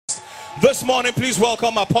This morning, please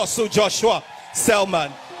welcome Apostle Joshua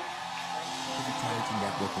Selman.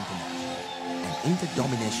 Network International, an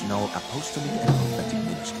interdenominational apostolic and prophetic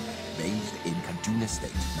ministry based in Kaduna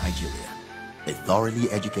State, Nigeria. A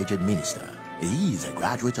thoroughly educated minister, he is a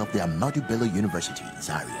graduate of the Ahmadu Bello University,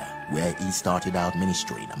 Zaria, where he started out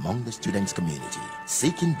ministering among the students' community,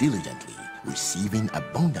 seeking diligently, receiving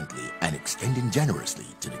abundantly, and extending generously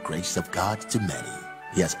to the grace of God to many.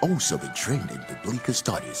 He has also been trained in biblical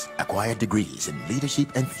studies, acquired degrees in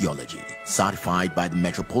leadership and theology, certified by the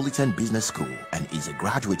Metropolitan Business School, and is a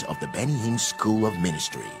graduate of the Benny Hinn School of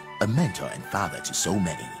Ministry, a mentor and father to so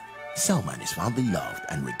many. Selman is fondly loved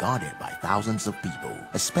and regarded by thousands of people,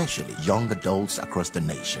 especially young adults across the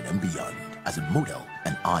nation and beyond, as a model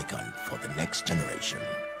and icon for the next generation.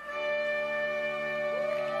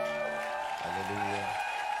 Hallelujah.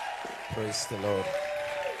 Praise the Lord.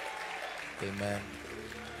 Amen.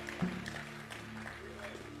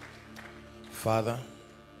 Father,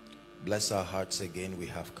 bless our hearts again. We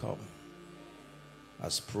have come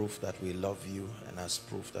as proof that we love you and as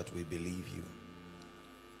proof that we believe you.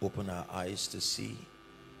 Open our eyes to see.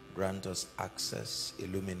 Grant us access,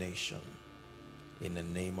 illumination in the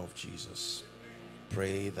name of Jesus.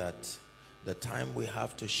 Pray that the time we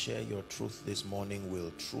have to share your truth this morning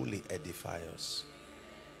will truly edify us.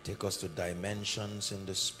 Take us to dimensions in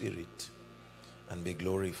the spirit and be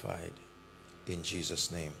glorified in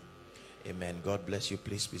Jesus' name. Amen. God bless you.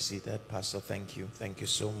 Please be seated. Pastor, thank you. Thank you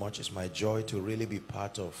so much. It's my joy to really be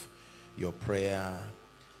part of your prayer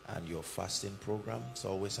and your fasting program. It's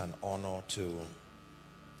always an honor to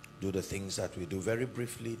do the things that we do. Very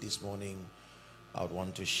briefly this morning, I would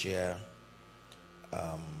want to share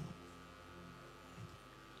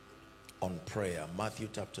on prayer. Matthew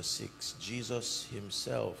chapter 6. Jesus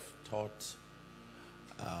himself taught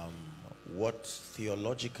what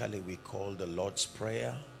theologically we call the Lord's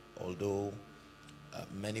Prayer, although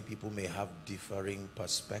many people may have differing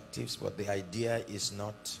perspectives, but the idea is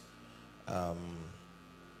not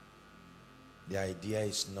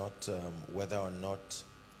whether or not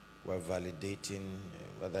we're validating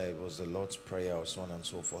whether it was the Lord's Prayer or so on and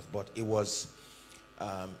so forth, but it was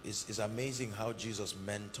it's amazing how Jesus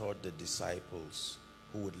mentored the disciples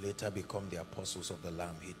who would later become the apostles of the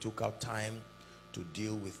Lamb. He took out time to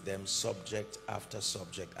deal with them subject after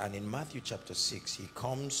subject. And in Matthew chapter 6, he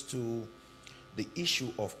comes to the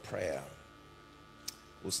issue of prayer.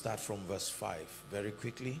 We'll start from verse 5 very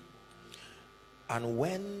quickly. And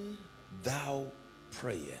when thou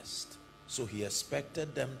prayest. So he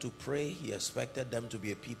expected them to pray. He expected them to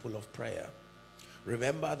be a people of prayer.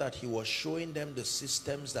 Remember that he was showing them the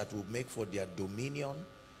systems that will make for their dominion,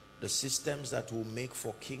 the systems that will make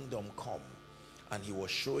for kingdom come. And he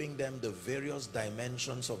was showing them the various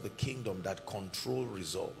dimensions of the kingdom that control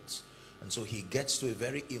results. And so he gets to a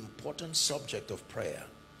very important subject of prayer.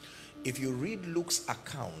 If you read Luke's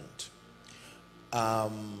account,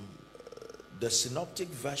 the synoptic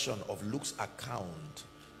version of Luke's account,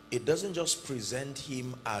 it doesn't just present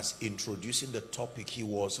him as introducing the topic. He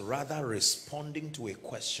was rather responding to a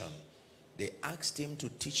question. They asked him to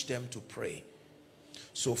teach them to pray.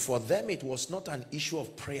 So for them, it was not an issue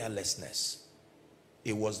of prayerlessness.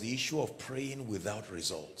 It was the issue of praying without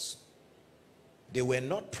results. They were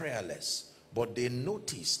not prayerless, but they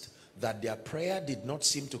noticed that their prayer did not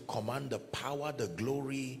seem to command the power, the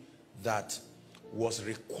glory that was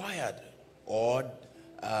required or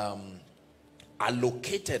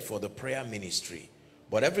allocated for the prayer ministry.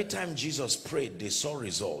 But every time Jesus prayed, they saw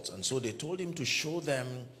results. And so they told him to show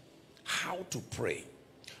them how to pray.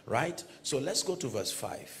 Right? So let's go to verse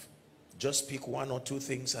 5. Just pick one or two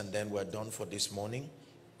things and then we're done for this morning.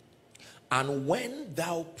 And when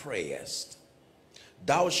thou prayest,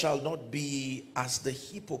 thou shalt not be as the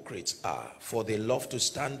hypocrites are, for they love to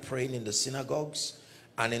stand praying in the synagogues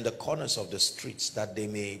and in the corners of the streets, that they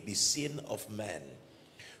may be seen of men.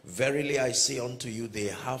 Verily I say unto you, they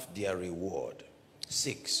have their reward.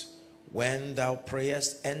 6. When thou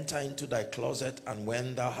prayest, enter into thy closet, and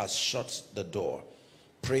when thou hast shut the door,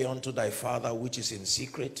 pray unto thy Father which is in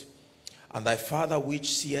secret, and thy Father which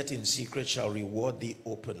seeth in secret shall reward thee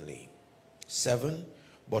openly. 7.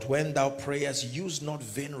 But when thou prayest, use not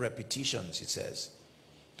vain repetitions, it says,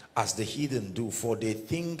 as the heathen do, for they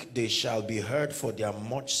think they shall be heard for their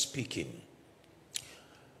much speaking.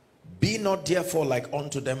 Be not therefore like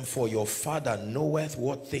unto them, for your Father knoweth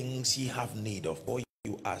what things ye have need of, or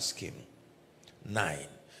you ask him. 9.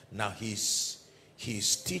 Now he's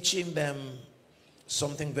teaching them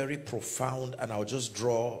something very profound, and I'll just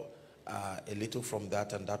draw a little from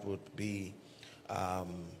that, and that would be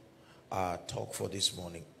our talk for this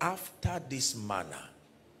morning. After this manner,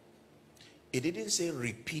 It didn't say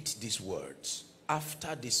repeat these words.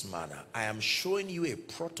 After this manner, I am showing you a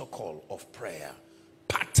protocol of prayer.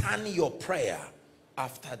 Pattern your prayer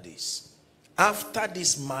after this. After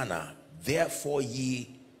this manner, therefore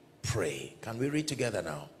ye pray. Can we read together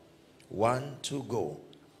now? 1, 2, go.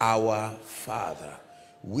 Our Father,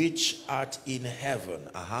 which art in heaven,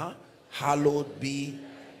 hallowed be.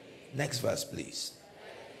 Next verse, please.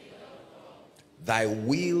 Thy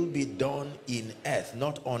will be done in earth,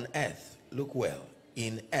 not on earth. Look well,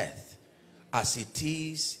 in earth, as it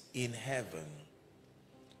is in heaven.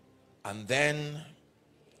 And then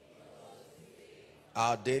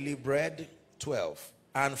our daily bread, 12.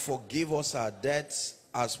 And forgive us our debts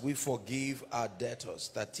as we forgive our debtors.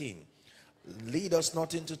 13. Lead us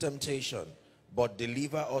not into temptation, but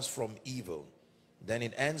deliver us from evil. Then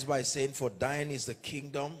it ends by saying, for thine is the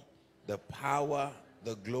kingdom, the power,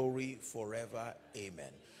 the glory forever. Amen.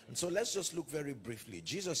 And so let's just look very briefly.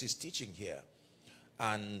 Jesus is teaching here,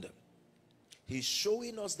 and he's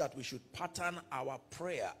showing us that we should pattern our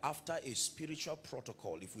prayer after a spiritual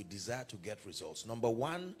protocol if we desire to get results. Number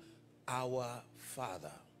one, our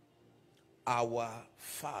Father. Our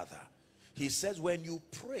Father. He says when you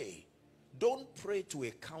pray, don't pray to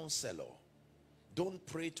a counselor. Don't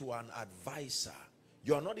pray to an advisor.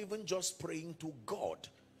 You're not even just praying to God.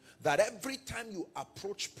 That every time you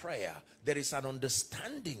approach prayer, there is an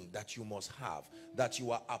understanding that you must have, that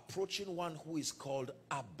you are approaching one who is called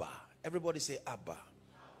Abba. Everybody say Abba.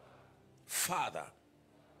 Father.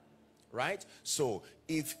 Right? So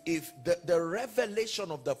if the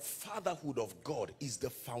revelation of the fatherhood of God is the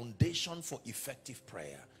foundation for effective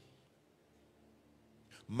prayer.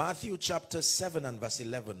 Matthew chapter 7 and verse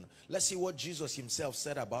 11. Let's see what Jesus himself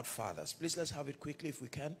said about fathers. Please, let's have it quickly if we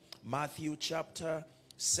can. Matthew chapter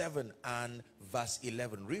 7 and verse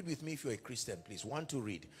 11. Read with me if you're a Christian, please. 1 to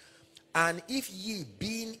read. And if ye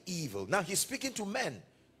being evil. Now he's speaking to men.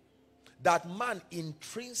 That man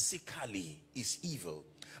intrinsically is evil.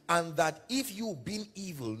 And that if you being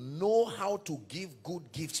evil know how to give good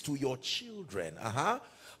gifts to your children.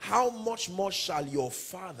 How much more shall your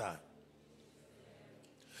Father?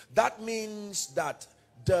 That means that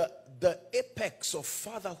the apex of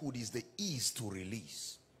fatherhood is the ease to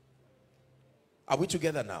release. Are we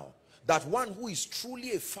together now? That one who is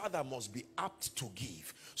truly a father must be apt to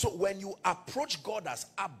give. So when you approach God as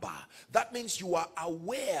Abba, that means you are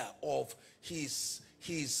aware of his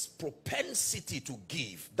propensity to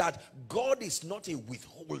give. That God is not a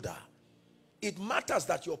withholder. It matters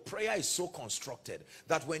that your prayer is so constructed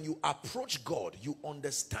that when you approach God, you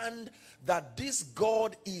understand that this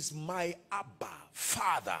God is my Abba,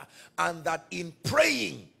 Father, and that in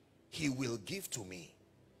praying, he will give to me.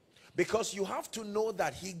 Because you have to know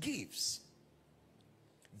that he gives.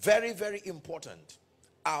 Very, very important.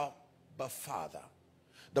 Abba, Father.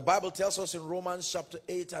 The Bible tells us in Romans chapter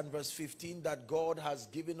 8 and verse 15 that God has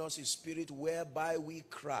given us his spirit whereby we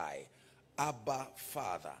cry, Abba,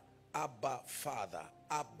 Father. Abba, Father,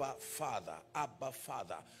 Abba, Father, Abba,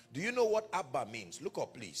 Father. Do you know what Abba means? Look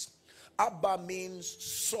up, please. Abba means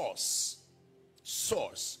source.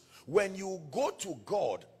 Source. When you go to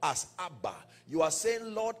God as Abba, you are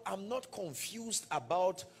saying, Lord, I'm not confused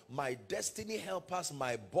about my destiny helpers,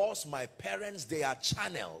 my boss, my parents. They are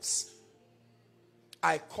channels.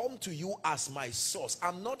 I come to you as my source.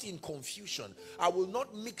 I'm not in confusion. I will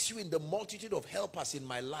not mix you in the multitude of helpers in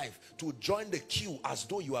my life to join the queue as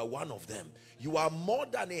though you are one of them. You are more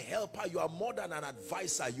than a helper. You are more than an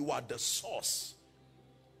advisor. You are the source.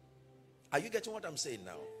 Are you getting what I'm saying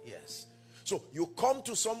now? Yes. So you come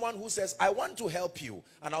to someone who says, I want to help you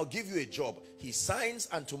and I'll give you a job. He signs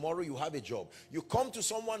and tomorrow you have a job. You come to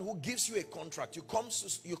someone who gives you a contract. You come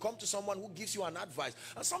to someone who gives you an advice.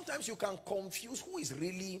 And sometimes you can confuse who is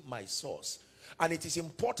really my source. And it is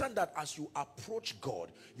important that as you approach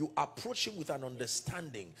God, you approach him with an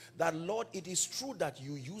understanding that, Lord, it is true that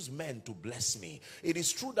you use men to bless me. It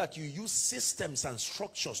is true that you use systems and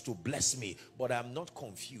structures to bless me. But I am not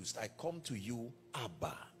confused. I come to you,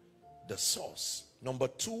 Abba, the source. Number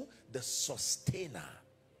two, the sustainer.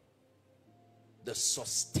 The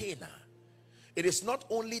sustainer. It is not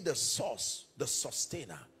only the source, the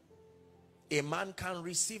sustainer. A man can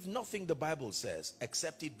receive nothing, the Bible says,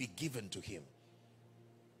 except it be given to him.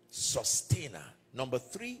 Sustainer. Number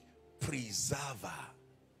three, preserver.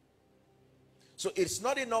 So it's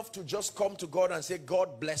not enough to just come to God and say,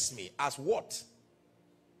 God bless me. As what?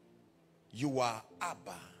 You are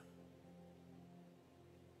Abba.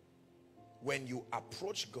 When you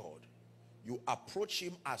approach God, you approach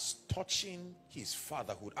him as touching his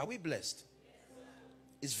fatherhood. Are we blessed?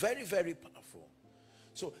 It's very, very powerful.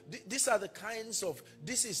 So these are the kinds of,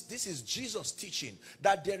 this is Jesus teaching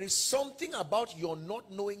that there is something about your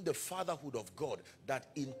not knowing the fatherhood of God that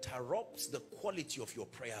interrupts the quality of your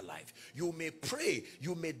prayer life. You may pray,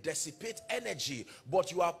 you may dissipate energy,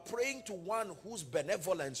 but you are praying to one whose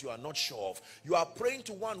benevolence you are not sure of. You are praying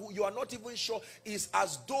to one who you are not even sure. Is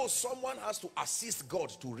as though someone has to assist God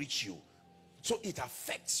to reach you. So it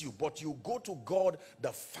affects you, but you go to God,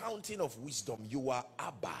 the fountain of wisdom. You are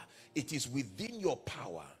Abba. It is within your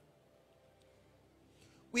power.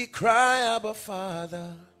 We cry, Abba,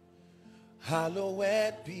 Father,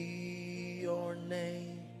 hallowed be your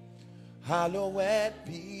name. Hallowed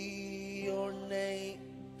be your name.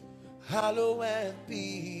 Hallowed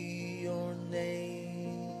be your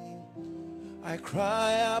name. I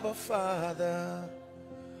cry, Abba, Father,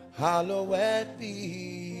 hallowed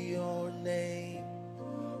be your name.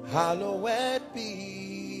 Hallowed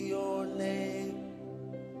be your name.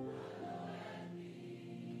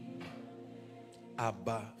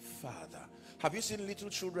 Abba, Father. Have you seen little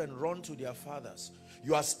children run to their fathers?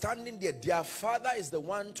 You are standing there. Their father is the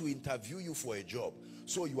one to interview you for a job.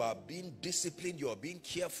 So you are being disciplined, you are being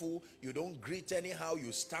careful, you don't greet anyhow,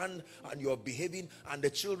 you stand and you are behaving, and the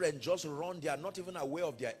children just run. They are not even aware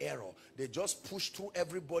of their error. They just push through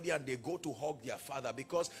everybody and they go to hug their father,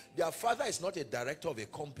 because their father is not a director of a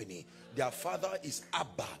company. Their father is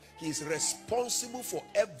Abba. He is responsible for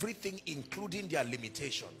everything, including their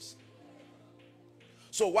limitations.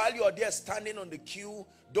 So while you are there standing on the queue,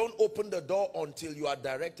 don't open the door until you are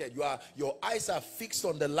directed. Your eyes are fixed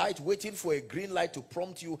on the light, waiting for a green light to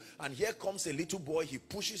prompt you. And here comes a little boy. He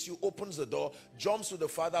pushes you, opens the door, jumps to the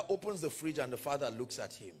father, opens the fridge, and the father looks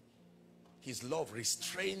at him. His love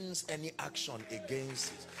restrains any action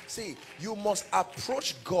against it. See, you must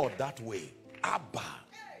approach God that way. Abba,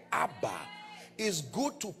 Abba. It's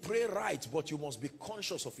good to pray right, but you must be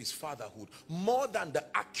conscious of his fatherhood more than the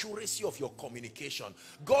accuracy of your communication.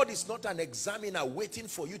 God is not an examiner waiting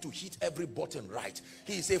for you to hit every button right.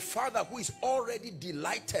 He is a father who is already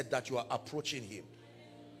delighted that you are approaching him.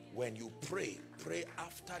 When you pray, pray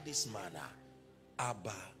after this manner.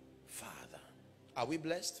 Abba, Father. Are we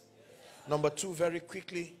blessed? Number two, very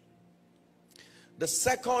quickly. The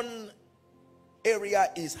second area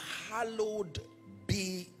is hallowed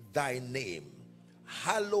be thy name.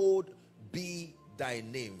 Hallowed be thy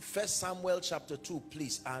name. 1 Samuel chapter 2,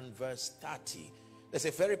 please, and verse 30. There's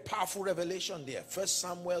a very powerful revelation there. 1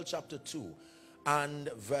 Samuel chapter 2 and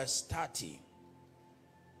verse 30.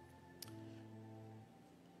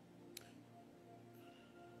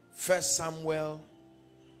 First Samuel,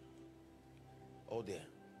 oh there.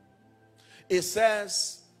 It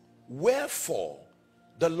says, wherefore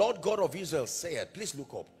the Lord God of Israel said, please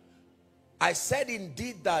look up, I said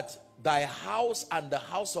indeed that thy house and the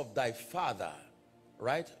house of thy father,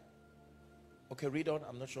 right? Okay, read on.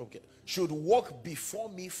 I'm not sure. Okay. Should walk before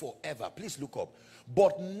me forever. Please look up.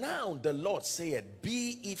 But now the Lord saith,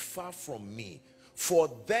 be it far from me. For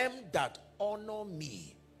them that honor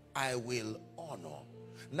me, I will honor.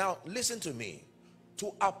 Now, listen to me.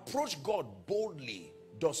 To approach God boldly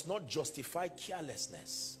does not justify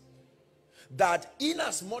carelessness. That in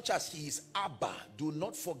as much as he is Abba, do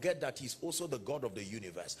not forget that he is also the God of the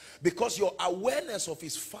universe. Because your awareness of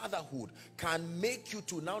his fatherhood can make you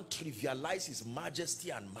to now trivialize his majesty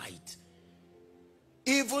and might.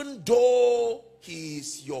 Even though he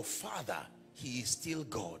is your father, he is still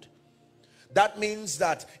God. That means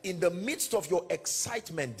that in the midst of your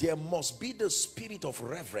excitement, there must be the spirit of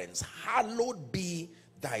reverence. Hallowed be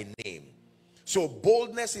thy name. So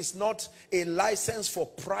boldness is not a license for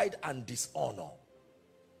pride and dishonor.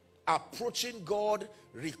 Approaching God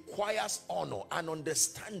requires honor and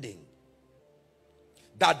understanding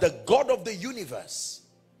that the God of the universe,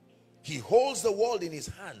 he holds the world in his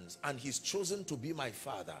hands and he's chosen to be my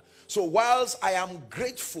father. So whilst I am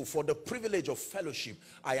grateful for the privilege of fellowship,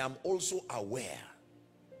 I am also aware.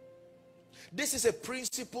 This is a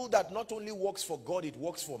principle that not only works for God, it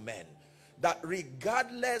works for men. That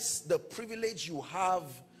regardless the privilege you have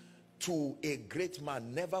to a great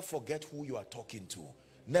man, never forget who you are talking to.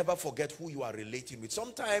 Never forget who you are relating with.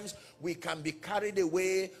 Sometimes we can be carried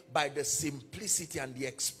away by the simplicity and the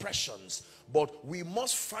expressions, but we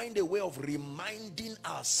must find a way of reminding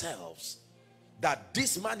ourselves that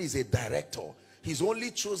this man is a director. He's only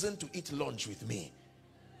chosen to eat lunch with me.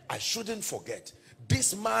 I shouldn't forget.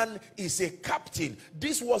 This man is a captain.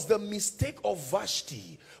 This was the mistake of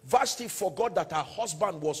Vashti. Vashti forgot that her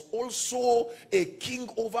husband was also a king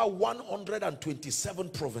over 127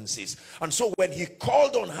 provinces. And so when he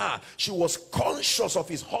called on her, she was conscious of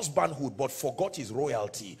his husbandhood but forgot his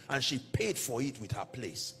royalty, and she paid for it with her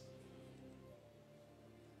place.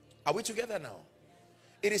 Are we together now?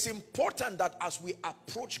 it is important that as we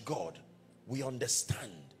approach God, we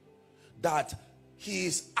understand that he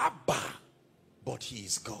is Abba, but he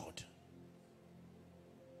is God.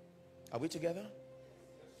 Are we together?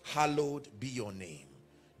 Hallowed be your name.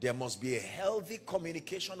 There must be a healthy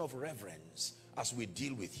communication of reverence as we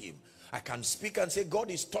deal with him. I can speak and say,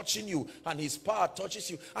 God is touching you and his power touches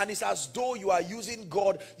you. And it's as though you are using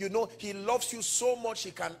God. You know, he loves you so much,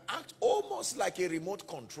 he can act almost like a remote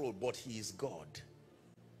control, but he is God.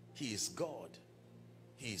 He is God.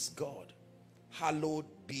 He is God. Hallowed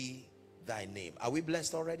be thy name. Are we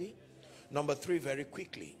blessed already? Number 3, very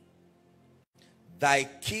quickly. Thy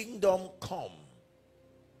kingdom come,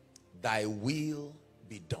 thy will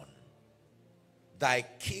be done. Thy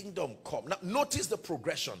kingdom come. Now notice the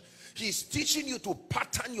progression. He's teaching you to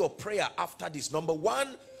pattern your prayer after this. Number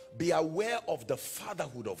 1, be aware of the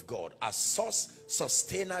fatherhood of God as source,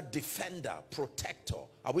 sustainer, defender, protector.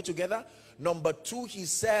 Are we together? Number 2, he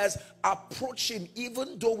says, approach him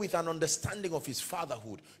even though with an understanding of his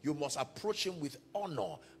fatherhood. You must approach him with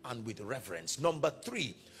honor and with reverence. Number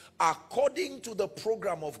 3, according to the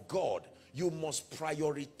program of God, you must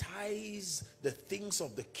prioritize the things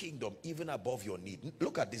of the kingdom even above your need.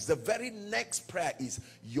 Look at this. The very next prayer is,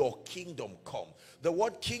 your kingdom come. The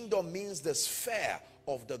word kingdom means the sphere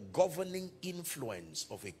of the governing influence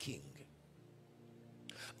of a king.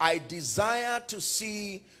 I desire to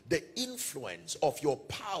see the influence of your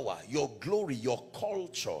power, your glory, your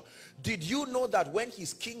culture. Did you know that when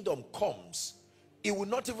his kingdom comes, it will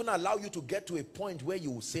not even allow you to get to a point where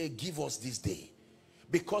you will say, give us this day?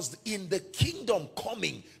 Because in the kingdom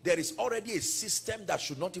coming, there is already a system that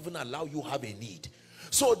should not even allow you have a need.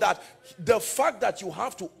 So that the fact that you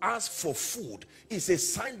have to ask for food is a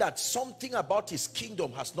sign that something about his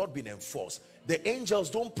kingdom has not been enforced. The angels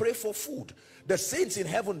don't pray for food. The saints in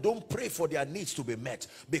heaven don't pray for their needs to be met,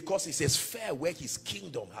 because it's a sphere where his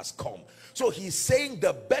kingdom has come. So he's saying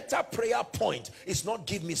the better prayer point is not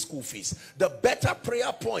give me school fees. The better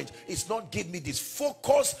prayer point is not give me this.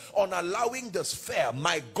 Focus on allowing the sphere,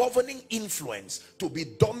 my governing influence, to be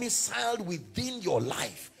domiciled within your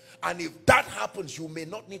life. And if that happens, you may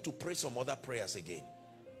not need to pray some other prayers again.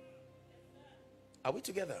 Are we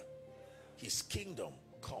together? His kingdom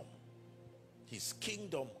come. His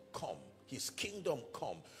kingdom come. His kingdom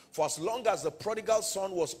come. For as long as the prodigal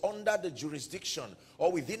son was under the jurisdiction or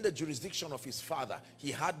within the jurisdiction of his father,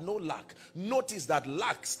 he had no lack. Notice that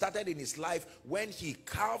lack started in his life when he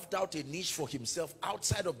carved out a niche for himself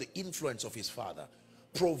outside of the influence of his father.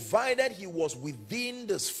 Provided he was within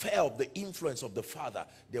the sphere of the influence of the father,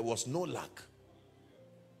 there was no lack.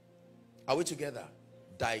 Are we together?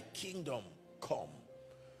 Thy kingdom come.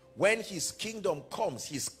 When his kingdom comes,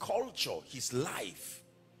 his culture, his life,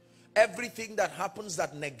 everything that happens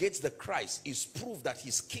that negates the Christ is proof that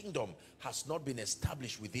his kingdom has not been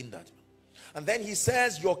established within that. And then he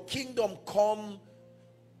says, your kingdom come,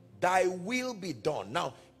 thy will be done.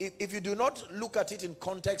 Now, if you do not look at it in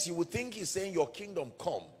context, you would think he's saying your kingdom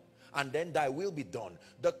come and then thy will be done.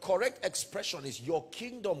 The correct expression is your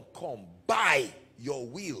kingdom come by your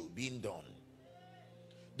will being done.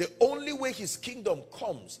 The only way his kingdom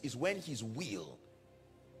comes is when his will.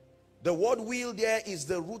 The word will there is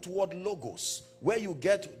the root word logos, where you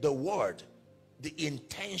get the word, the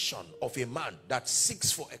intention of a man that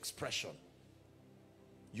seeks for expression.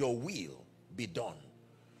 Your will be done.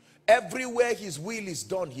 Everywhere his will is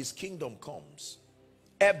done, his kingdom comes.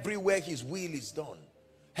 Everywhere his will is done.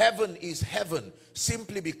 Heaven is heaven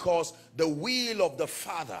simply because the will of the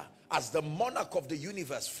Father as the monarch of the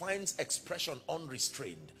universe finds expression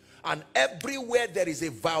unrestrained. And everywhere there is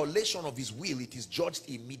a violation of his will, it is judged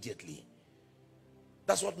immediately.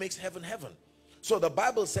 That's what makes heaven heaven. So the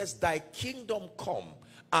Bible says, thy kingdom come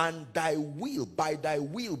and thy will, by thy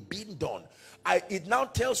will being done. It now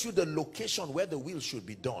tells you the location where the will should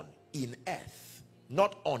be done. In earth,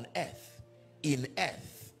 not on earth, in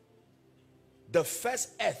earth. The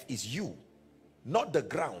first earth is you, not the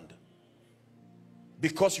ground,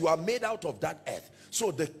 because you are made out of that earth. So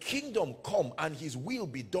the kingdom come and his will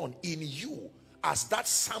be done in you as that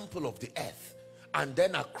sample of the earth, and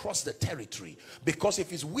then across the territory. Because if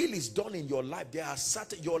his will is done in your life, there are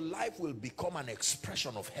certain, your life will become an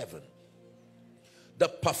expression of heaven. The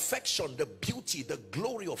perfection, the beauty, the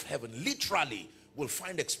glory of heaven literally will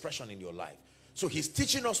find expression in your life. So he's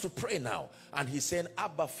teaching us to pray now, and he's saying,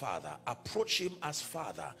 Abba Father. Approach him as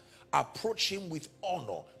Father. Approach him with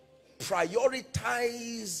honor.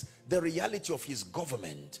 Prioritize the reality of his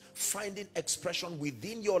government, finding expression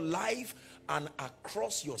within your life and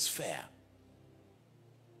across your sphere.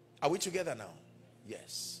 Are we together now?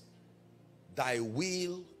 Yes. Thy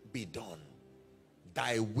will be done.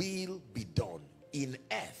 Thy will be done in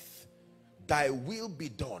earth, thy will be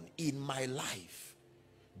done in my life.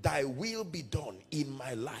 Thy will be done in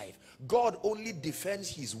my life. God only defends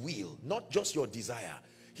his will, not just your desire.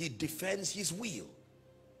 He defends his will.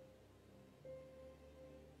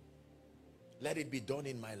 Let it be done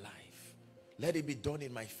in my life. Let it be done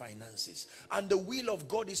in my finances. And the will of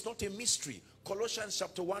God is not a mystery. Colossians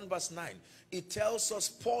chapter 1 verse 9. It tells us,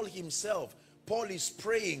 Paul himself, Paul is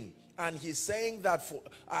praying and he's saying that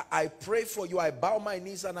I pray for you, I bow my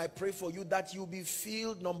knees and I pray for you that you be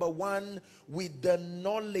filled, number one, with the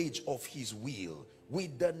knowledge of his will.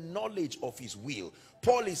 With the knowledge of his will.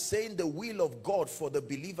 Paul is saying the will of God for the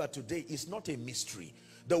believer today is not a mystery.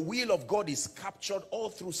 The will of God is captured all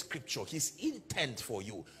through scripture. His intent for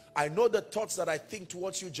you. I know the thoughts that I think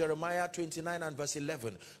towards you, Jeremiah 29 and verse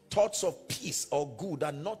 11. Thoughts of peace or good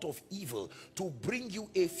and not of evil, to bring you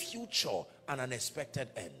a future and an expected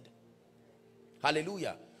end.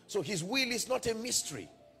 Hallelujah. So his will is not a mystery.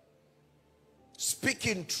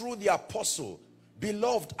 Speaking through the apostle,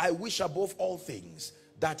 beloved, I wish above all things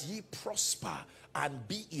that ye prosper and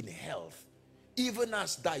be in health, even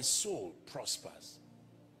as thy soul prospers.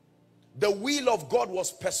 The will of God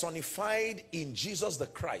was personified in Jesus the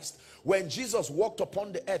Christ. When Jesus walked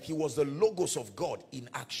upon the earth, he was the Logos of God in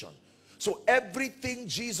action. So everything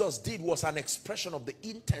Jesus did was an expression of the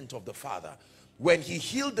intent of the Father. When he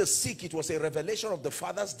healed the sick, it was a revelation of the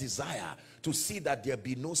Father's desire to see that there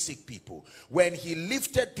be no sick people. When he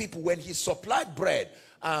lifted people, when he supplied bread,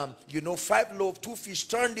 5 loaves, 2 fish,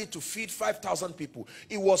 turned it to feed 5,000 people.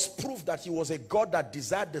 It was proof that he was a God that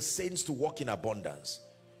desired the saints to walk in abundance.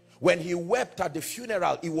 When he wept at the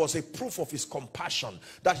funeral, it was a proof of his compassion,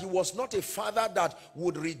 that he was not a father that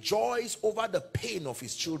would rejoice over the pain of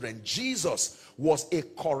his children. Jesus was a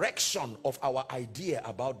correction of our idea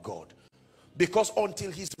about God. Because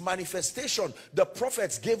until his manifestation, the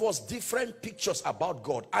prophets gave us different pictures about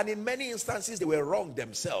God. And in many instances, they were wrong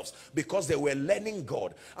themselves because they were learning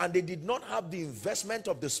God. And they did not have the investment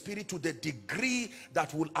of the Spirit to the degree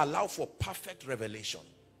that will allow for perfect revelation.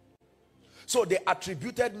 So they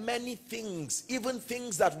attributed many things, even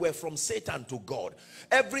things that were from Satan, to God.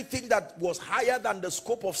 Everything that was higher than the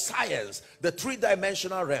scope of science, the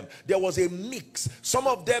three-dimensional realm, there was a mix. Some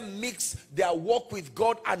of them mixed their walk with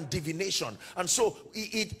God and divination. And so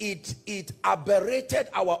it aberrated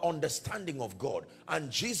our understanding of God.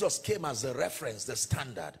 And Jesus came as the reference, the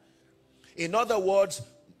standard. In other words,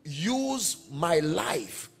 use my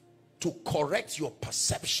life to correct your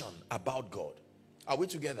perception about God. Are we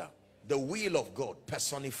together? The will of God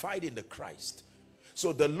personified in the Christ.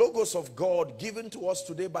 So the Logos of God given to us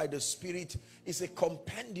today by the Spirit is a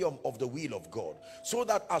compendium of the will of God, so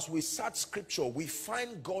that as we search scripture, we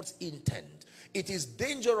find God's intent. It is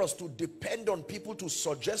dangerous to depend on people to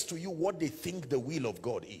suggest to you what they think the will of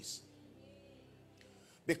God is,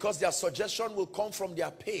 because their suggestion will come from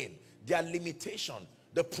their pain, their limitation,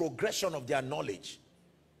 the progression of their knowledge.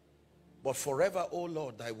 But forever, O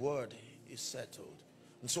Lord, thy word is settled.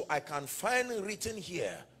 And so I can find written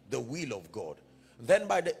here the will of God. Then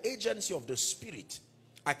by the agency of the Spirit,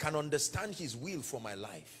 I can understand his will for my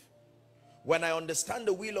life. When I understand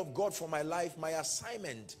the will of God for my life, my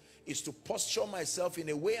assignment is to posture myself in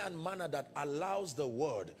a way and manner that allows the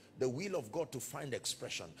word, the will of God, to find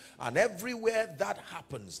expression. And everywhere that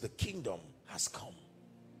happens, the kingdom has come.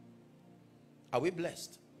 Are we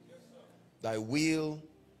blessed? Yes, sir. Thy will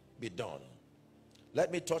be done.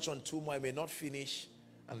 Let me touch on 2 more. I may not finish,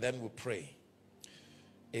 and then we'll pray.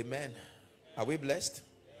 Amen. Are we blessed?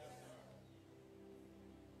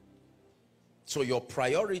 So your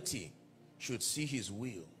priority should see his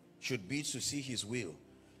will, should be to see his will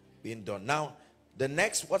being done. Now,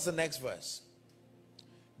 what's the next verse?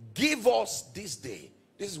 Give us this day.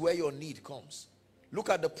 This is where your need comes. Look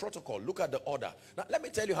at the protocol, look at the order. Now, let me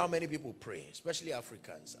tell you how many people pray, especially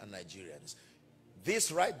Africans and Nigerians.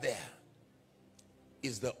 This right there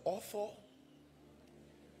is the author,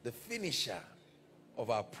 the finisher of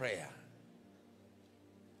our prayer.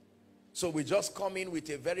 So we just come in with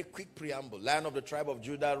a very quick preamble. Lion of the tribe of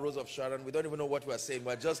Judah, Rose of Sharon. We don't even know what we're saying.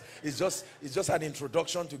 It's just an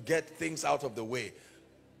introduction to get things out of the way.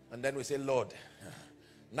 And then we say, Lord,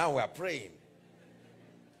 now we're praying.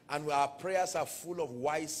 And our prayers are full of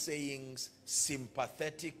wise sayings,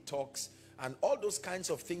 sympathetic talks, and all those kinds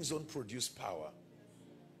of things don't produce power.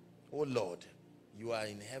 Oh Lord, you are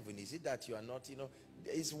in heaven. Is it that you are not,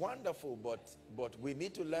 it's wonderful, but we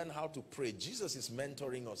need to learn how to pray. Jesus is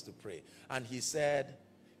mentoring us to pray. And he said,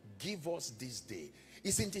 give us this day.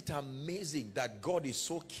 Isn't it amazing that God is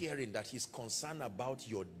so caring that he's concerned about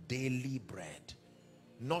your daily bread,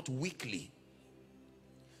 not weekly?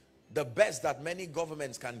 The best that many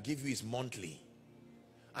governments can give you is monthly.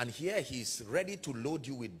 And here he's ready to load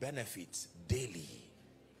you with benefits daily,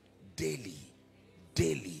 daily,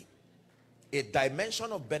 daily. A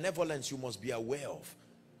dimension of benevolence you must be aware of.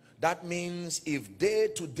 That means if day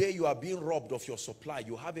to day you are being robbed of your supply,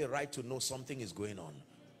 you have a right to know something is going on.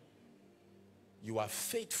 You are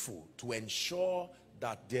faithful to ensure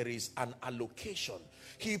that there is an allocation.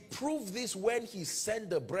 He proved this when he sent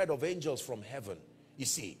the bread of angels from heaven. You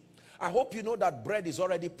see, I hope you know that bread is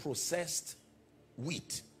already processed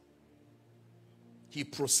wheat. He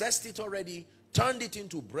processed it already, turned it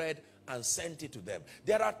into bread, and sent it to them.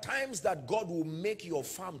 There are times that God will make your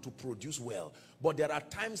farm to produce well, but there are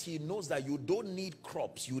times he knows that you don't need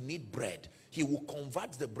crops, you need bread. He will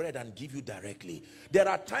convert the bread and give you directly. There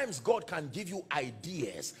are times God can give you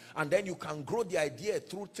ideas, and then you can grow the idea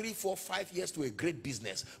through 3, 4, 5 years to a great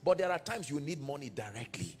business. But there are times you need money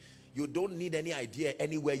directly. You don't need any idea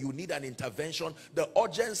anywhere. You need an intervention. The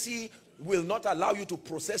urgency will not allow you to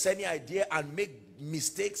process any idea and make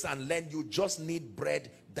mistakes and learn. You just need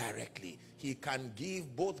bread directly. He can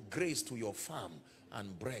give both grace to your farm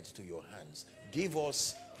and bread to your hands. Give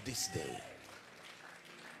us this day.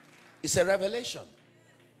 It's a revelation.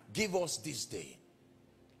 Give us this day.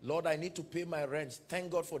 Lord, I need to pay my rent.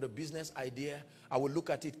 Thank God for the business idea. I will look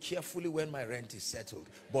at it carefully when my rent is settled.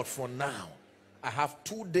 But for now, I have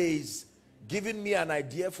 2 days. Giving me an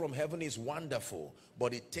idea from heaven is wonderful,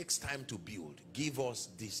 but it takes time to build. Give us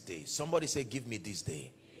this day. Somebody say, give me this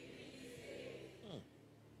day.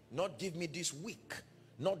 Not give me this week.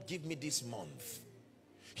 Not give me this month.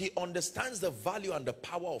 He understands the value and the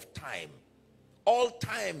power of time. All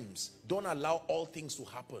times don't allow all things to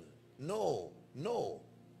happen. No, no.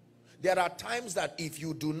 There are times that if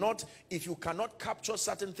you cannot capture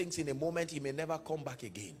certain things in a moment, he may never come back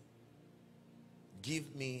again.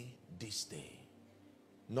 Give me this day,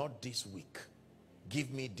 not this week.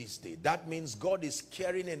 Give me this day. That means God is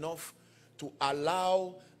caring enough to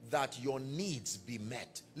allow that your needs be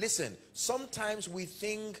met. Listen, sometimes we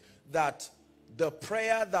think that the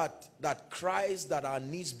prayer that cries that our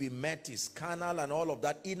needs be met is carnal and all of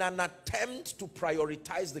that, in an attempt to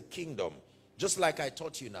prioritize the kingdom, just like I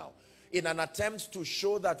taught you now. In an attempt to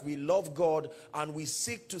show that we love God and we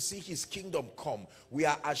seek to see his kingdom come, we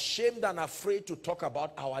are ashamed and afraid to talk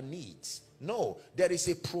about our needs. No, there is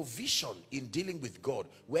a provision in dealing with God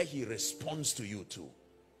where he responds to you too.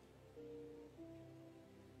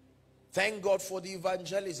 Thank God for the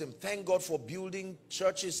evangelism. Thank God for building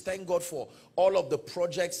churches. Thank God for all of the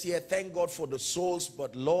projects here. Thank God for the souls.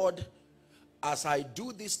 But Lord, as I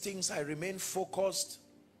do these things, I remain focused.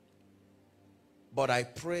 But I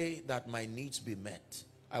pray that my needs be met.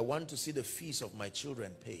 I want to see the fees of my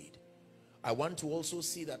children paid. I want to also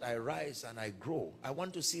see that I rise and I grow. I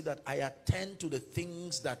want to see that I attend to the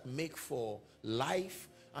things that make for life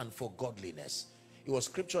and for godliness. It was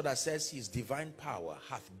scripture that says his divine power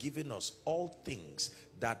hath given us all things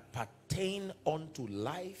that pertain unto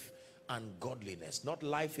life and godliness. Not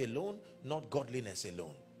life alone, not godliness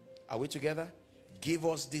alone. Are we together? Give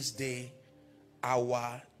us this day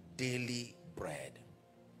our daily bread.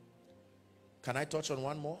 Can I touch on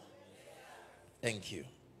one more? Thank you.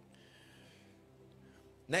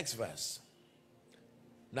 Next verse.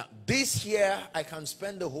 Now this year I can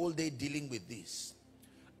spend the whole day dealing with this.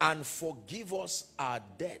 And forgive us our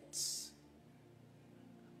debts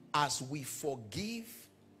as we forgive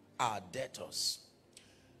our debtors.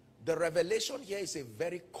 The revelation here is a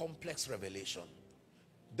very complex revelation.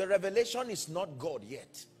 The revelation is not God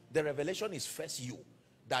yet. The revelation is first you.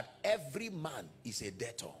 That every man is a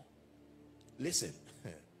debtor. Listen.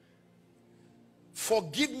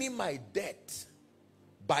 Forgive me my debt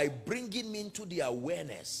by bringing me into the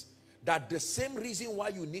awareness that the same reason why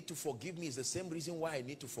you need to forgive me is the same reason why I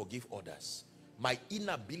need to forgive others. My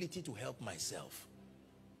inability to help myself.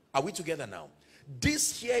 Are we together now?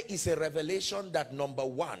 This here is a revelation that, number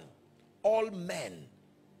one, all men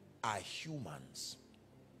are humans.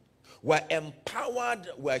 We're empowered,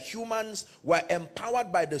 we're humans, we're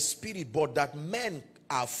empowered by the Spirit, but that men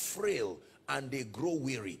are frail and they grow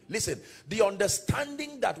weary. Listen, the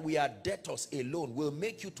understanding that we are debtors alone will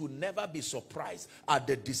make you to never be surprised at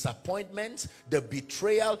the disappointment, the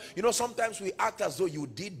betrayal. You know, sometimes we act as though you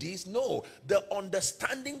did this. No, the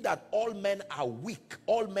understanding that all men are weak,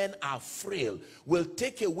 all men are frail, will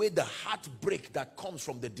take away the heartbreak that comes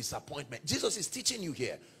from the disappointment. Jesus is teaching you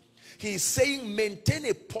here. He is saying maintain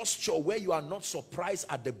a posture where you are not surprised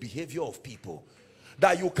at the behavior of people.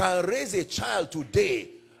 That you can raise a child today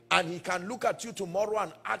and he can look at you tomorrow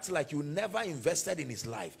and act like you never invested in his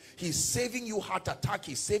life. He's saving you heart attack.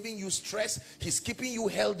 He's saving you stress. He's keeping you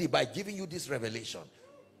healthy by giving you this revelation.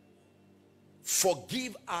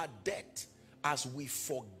 Forgive our debt as we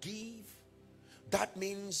forgive, that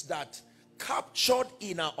means that captured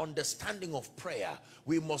in our understanding of prayer,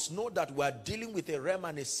 we must know that we are dealing with a realm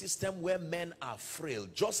and a system where men are frail,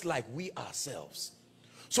 just like we ourselves.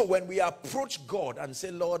 So when we approach God and say,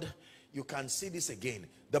 Lord, you can see this again,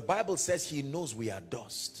 the Bible says he knows we are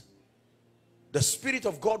dust. The Spirit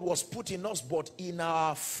of God was put in us, but in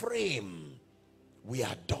our frame, we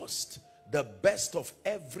are dust. The best of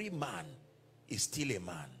every man is still a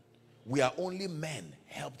man. We are only men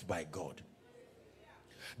helped by God.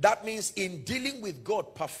 That means in dealing with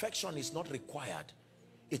God, perfection is not required.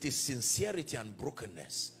 It is sincerity and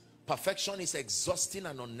brokenness. Perfection is exhausting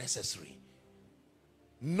and unnecessary.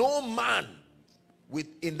 No man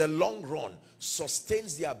in the long run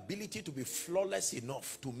sustains the ability to be flawless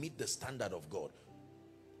enough to meet the standard of God.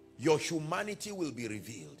 Your humanity will be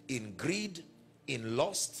revealed in greed, in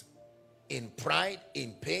lust, in pride,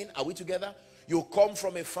 in pain. Are we together? You come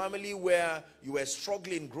from a family where you were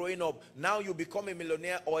struggling growing up. Now you become a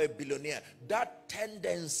millionaire or a billionaire. That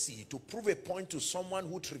tendency to prove a point to someone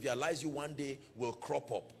who trivialized you one day will crop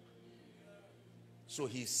up. So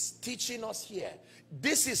he's teaching us here.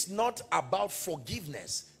 This is not about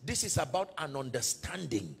forgiveness. This is about an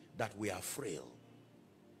understanding that we are frail.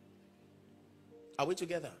 Are we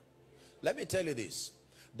together? Let me tell you this.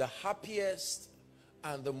 The happiest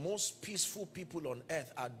and the most peaceful people on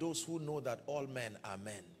earth are those who know that all men are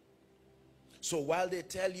men. So while they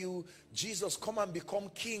tell you, Jesus, come and become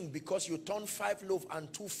king because you turned 5 loaves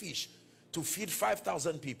and 2 fish to feed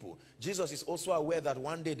 5,000 people, Jesus is also aware that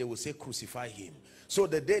one day they will say, crucify him. So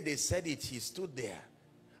the day they said it, he stood there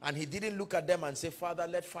and he didn't look at them and say, Father,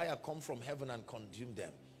 let fire come from heaven and consume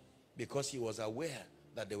them, because he was aware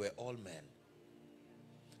that they were all men.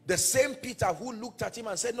 The same Peter who looked at him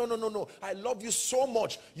and said, no, no, no, no, I love you so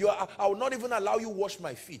much, I will not even allow you wash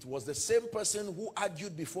my feet, was the same person who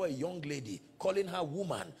argued before a young lady, calling her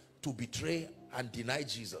woman, to betray and deny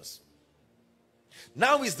Jesus.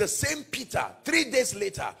 Now is the same Peter, 3 days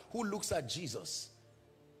later, who looks at Jesus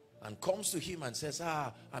and comes to him and says,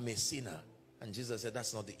 I'm a sinner. And Jesus said,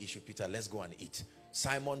 that's not the issue, Peter, let's go and eat.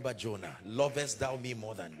 Simon Bar-Jonah, lovest thou me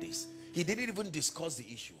more than this? He didn't even discuss the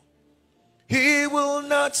issue. He will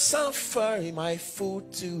not suffer my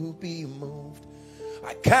foot to be moved.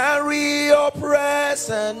 I carry your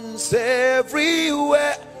presence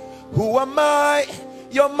everywhere. Who am I?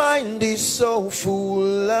 Your mind is so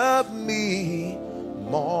full of me.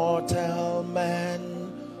 Mortal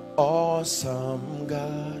man, awesome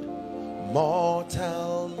God.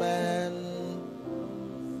 Mortal man,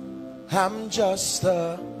 I'm just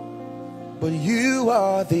but you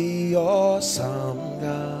are the awesome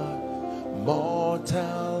God.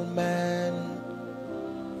 Mortal man.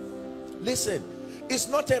 Listen, it's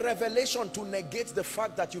not a revelation to negate the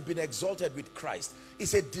fact that you've been exalted with Christ.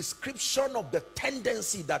 It's a description of the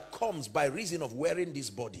tendency that comes by reason of wearing this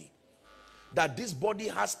body. That this body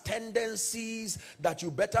has tendencies that you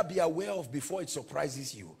better be aware of before it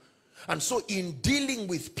surprises you. And so in dealing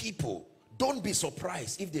with people, don't be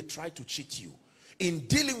surprised if they try to cheat you. In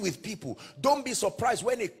dealing with people, don't be surprised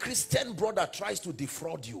when a Christian brother tries to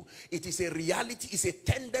defraud you. It is a reality, it's a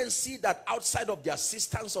tendency that outside of the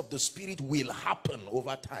assistance of the Spirit will happen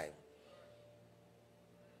over time.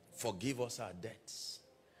 Forgive us our debts.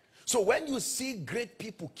 So when you see great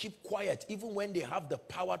people keep quiet, even when they have the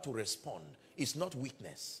power to respond, it's not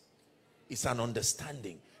weakness. It's an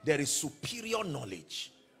understanding. There is superior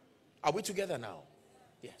knowledge. Are we together now?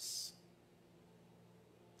 Yes.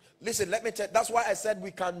 Listen, let me tell you, that's why I said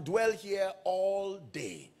we can dwell here all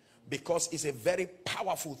day, because it's a very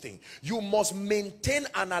powerful thing. You must maintain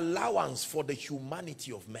an allowance for the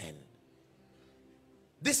humanity of men.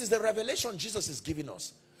 This is the revelation Jesus is giving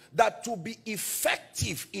us, that to be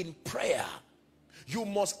effective in prayer, you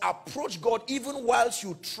must approach God even whilst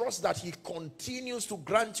you trust that he continues to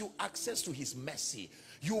grant you access to his mercy.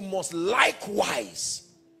 You must likewise.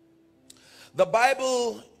 The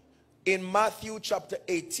Bible in Matthew chapter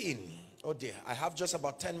 18, oh dear, I have just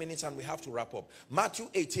about 10 minutes and we have to wrap up. Matthew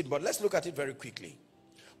 18, but let's look at it very quickly.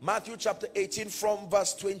 Matthew chapter 18 from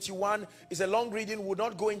verse 21 is a long reading. We'll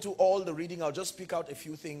not go into all the reading. I'll just pick out a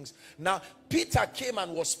few things. Now, Peter came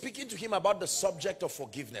and was speaking to him about the subject of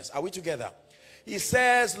forgiveness. Are we together? He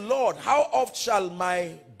says, Lord, how oft shall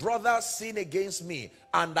my brother sin against me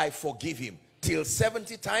and I forgive him? Till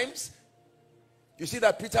 70 times? You see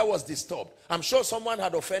that Peter was disturbed. I'm sure someone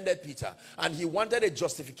had offended Peter and he wanted a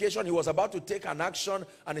justification. He was about to take an action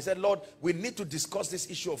and he said, Lord, we need to discuss this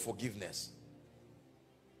issue of forgiveness.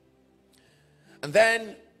 And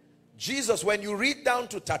then Jesus, when you read down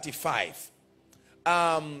to 35,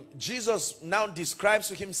 Jesus now describes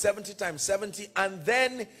to him 70 times 70, and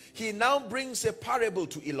then he now brings a parable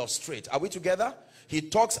to illustrate. Are we together? He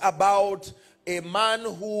talks about a man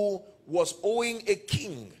who was owing a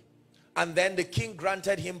king, and then the king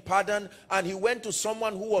granted him pardon, and he went to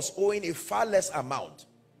someone who was owing a far less amount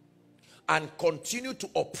and continued to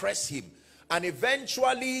oppress him. And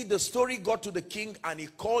eventually the story got to the king, and he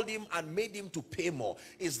called him and made him to pay more.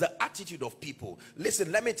 It's the attitude of people.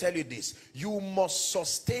 Listen, let me tell you this. You must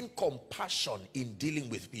sustain compassion in dealing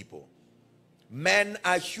with people. Men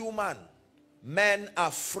are human. Men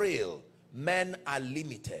are frail. Men are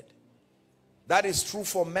limited. That is true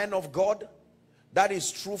for men of God. That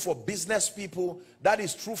is true for business people. That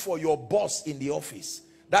is true for your boss in the office.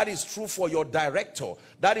 That is true for your director.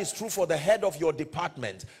 That is true for the head of your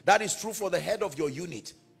department. That is true for the head of your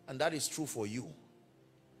unit. And that is true for you.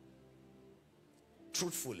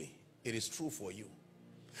 Truthfully, it is true for you.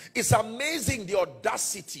 It's amazing the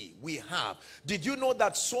audacity we have. Did you know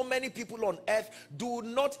that so many people on earth do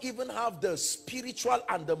not even have the spiritual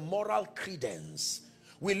and the moral credence?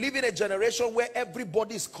 We live in a generation where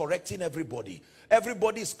everybody is correcting everybody.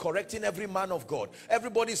 Everybody is correcting every man of God.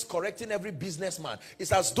 Everybody is correcting every businessman.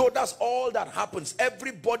 It's as though that's all that happens.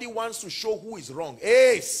 Everybody wants to show who is wrong.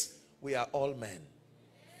 Yes, we are all men.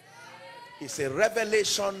 It's a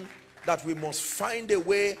revelation that we must find a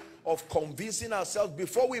way of convincing ourselves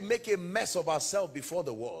before we make a mess of ourselves before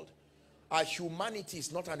the world. Our humanity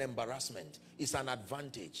is not an embarrassment. It's an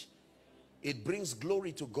advantage. It brings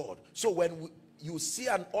glory to God. So when you see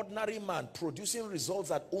an ordinary man producing results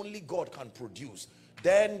that only God can produce,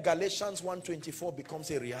 then Galatians 1:24 becomes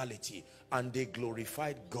a reality. And they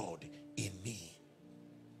glorified God in me.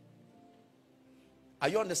 Are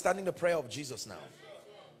you understanding the prayer of Jesus now?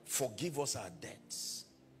 Forgive us our debts.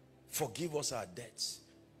 Forgive us our debts.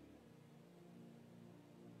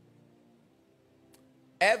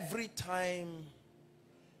 Every time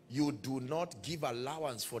you do not give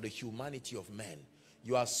allowance for the humanity of men,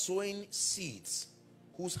 you are sowing seeds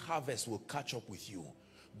whose harvest will catch up with you.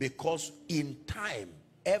 Because in time,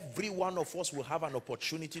 every one of us will have an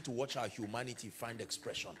opportunity to watch our humanity find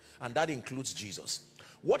expression. And that includes Jesus.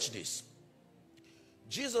 Watch this.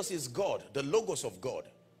 Jesus is God, the Logos of God.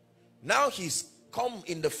 Now he's come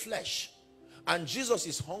in the flesh. And Jesus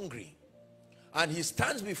is hungry. And he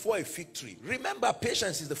stands before a fig tree. Remember,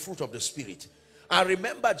 patience is the fruit of the Spirit. And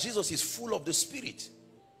remember, Jesus is full of the Spirit.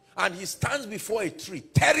 And he stands before a tree,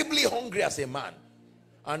 terribly hungry as a man.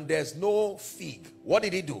 And there's no fig. What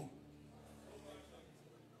did he do?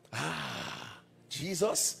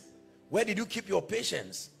 Jesus, where did you keep your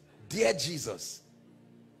patience? Dear Jesus,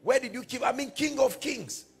 where did you keep, King of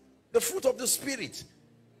Kings, the fruit of the Spirit.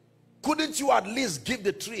 Couldn't you at least give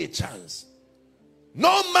the tree a chance?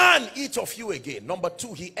 No man eat of you again. Number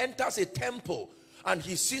two, he enters a temple and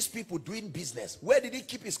he sees people doing business. Where did he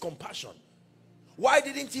keep his compassion? Why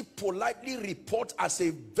didn't he politely report as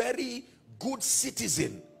a very good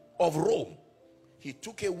citizen of Rome? He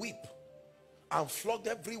took a whip and flogged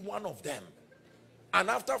every one of them. And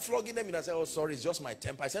after flogging them, he said, oh, sorry, it's just my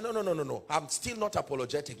temper. I said, no. I'm still not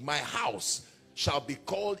apologetic. My house shall be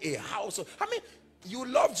called a house of... you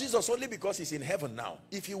love Jesus only because he's in heaven now.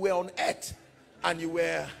 If you were on earth and you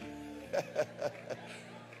were...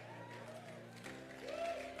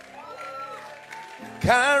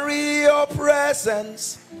 Carry your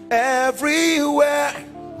presence everywhere.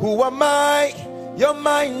 Who am I? Your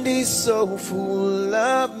mind is so full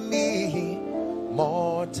of me.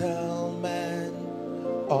 Mortal man,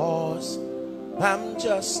 I'm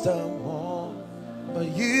just a mortal, but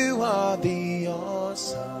you are the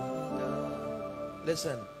awesome God.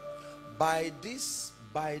 Listen, by this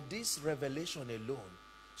revelation alone,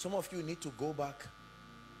 some of you need to go back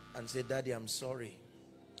and say, Daddy, I'm sorry.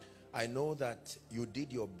 I know that you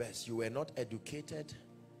did your best. You were not educated,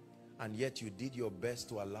 and yet you did your best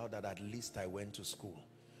to allow that at least I went to school.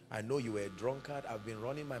 I know you were a drunkard. I've been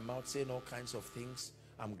running my mouth saying all kinds of things.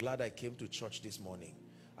 I'm glad I came to church this morning.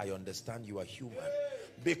 I understand you are human.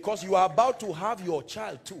 Because you are about to have your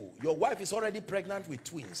child too. Your wife is already pregnant with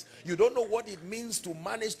twins. You don't know what it means to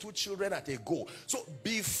manage 2 children at a go. So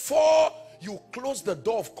before you close the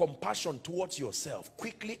door of compassion towards yourself,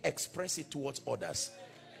 quickly express it towards others.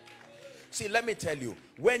 See, let me tell you,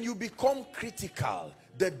 when you become critical,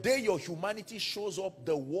 the day your humanity shows up,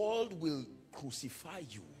 the world will crucify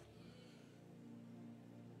you.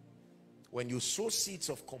 When you sow seeds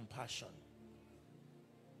of compassion,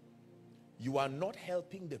 you are not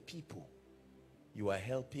helping the people, you are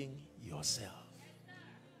helping yourself.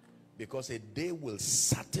 Because a day will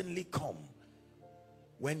certainly come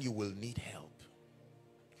when you will need help.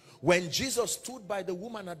 When Jesus stood by the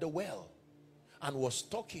woman at the well, and was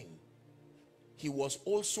talking, he was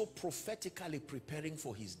also prophetically preparing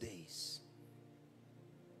for his days.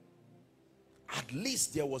 At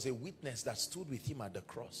least there was a witness that stood with him at the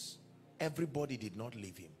cross. Everybody did not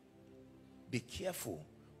leave him. Be careful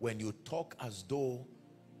when you talk as though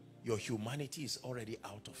your humanity is already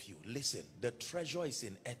out of you. Listen, the treasure is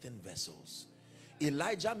in earthen vessels.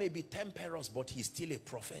 Elijah may be temperous, but he's still a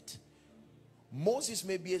prophet. Moses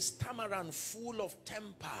may be a stammerer and full of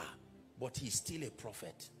temper, but he's still a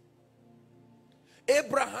prophet.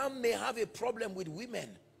 Abraham may have a problem with women,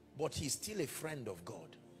 but he's still a friend of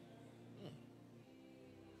God.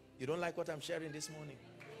 You don't like what I'm sharing this morning?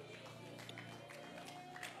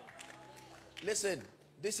 Listen,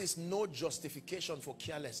 this is no justification for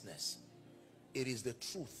carelessness. It is the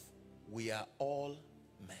truth. We are all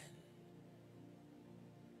men.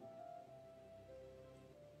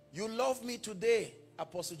 You love me today,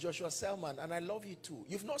 Apostle Joshua Selman, and I love you too.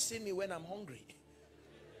 You've not seen me when I'm hungry.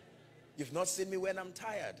 You've not seen me when I'm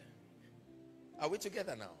tired. Are we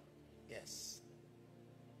together now? Yes.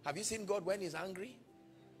 Have you seen God when he's angry?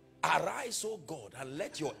 Arise, O God, and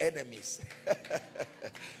let your enemies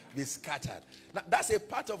be scattered. Now, that's a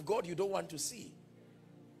part of God you don't want to see.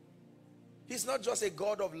 He's not just a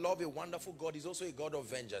God of love, a wonderful God. He's also a God of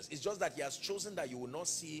vengeance. It's just that he has chosen that you will not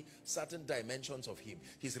see certain dimensions of him.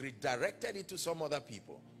 He's redirected it to some other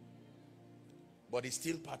people, but it's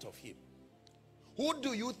still part of him. Who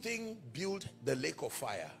do you think built the lake of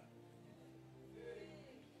fire?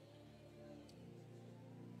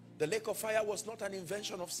 The lake of fire was not an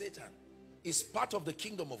invention of Satan. It's part of the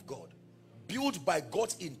kingdom of God, built by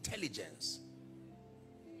God's intelligence.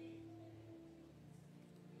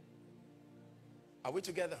 Are we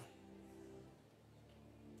together?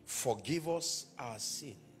 Forgive us our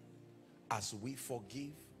sin as we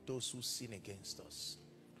forgive those who sin against us.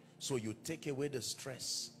 So you take away the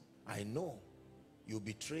stress. I know you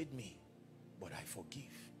betrayed me, but I forgive.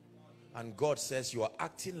 And God says, you are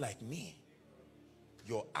acting like me.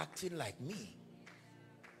 You're acting like me.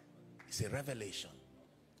 It's a revelation.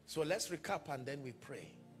 So let's recap and then we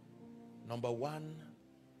pray. Number one,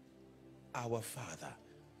 our Father.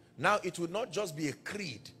 Now it will not just be a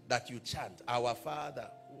creed that you chant, our Father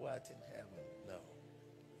who art in heaven. No.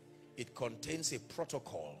 It contains a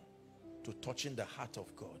protocol to touching the heart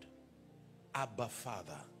of God. Abba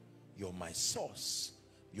Father, you're my source,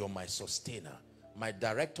 you're my sustainer. My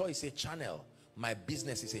director is a channel. My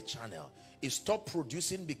business is a channel. It stopped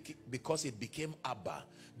producing because it became Abba.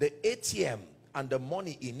 The ATM and the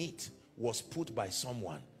money in it was put by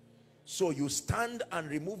someone. So you stand and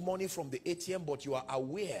remove money from the ATM, but you are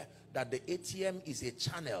aware that the ATM is a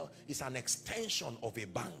channel, it's an extension of a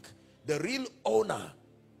bank. The real owner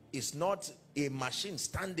is not a machine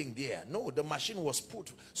standing there. No, the machine was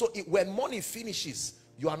put. So when money finishes,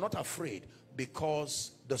 you are not afraid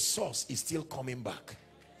because the source is still coming back.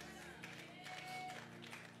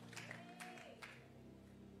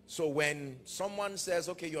 So when someone says,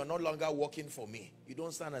 okay, you're no longer working for me, you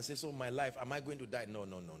don't stand and say, so my life, am I going to die? No,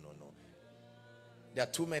 no, no, no, no. There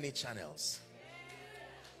are too many channels.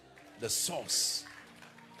 The source.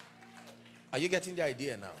 Are you getting the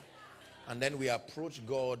idea now? And then we approach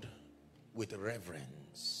God with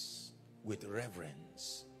reverence. With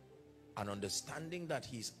reverence. And understanding that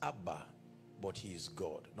he's Abba, but he is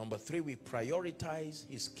God. Number three, we prioritize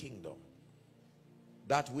his kingdom.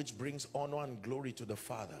 That which brings honor and glory to the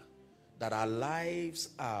Father. That our lives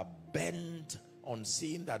are bent on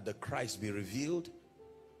seeing that the Christ be revealed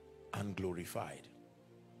and glorified.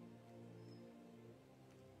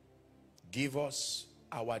 Give us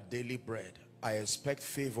our daily bread. I expect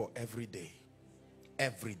favor every day.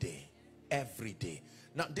 Every day. Every day.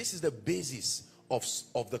 Now this is the basis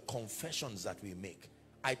of the confessions that we make.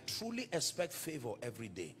 I truly expect favor every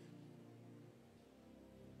day.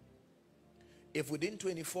 If within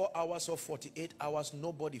 24 hours or 48 hours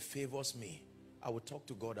nobody favors me, I will talk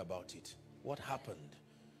to God about it. What happened?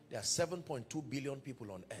 There are 7.2 billion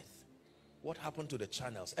people on earth. What happened to the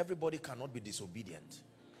channels? Everybody cannot be disobedient.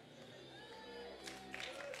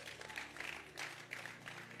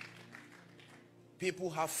 People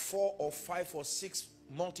have 4 or 5 or 6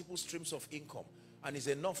 multiple streams of income, and it's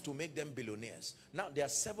enough to make them billionaires. Now there are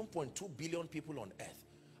 7.2 billion people on earth.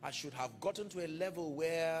 I should have gotten to a level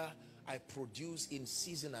where I produce in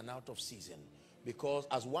season and out of season, because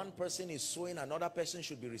as one person is sowing, another person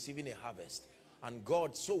should be receiving a harvest. And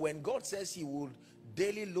God, so when God says he will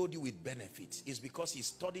daily load you with benefits is because he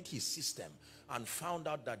studied his system and found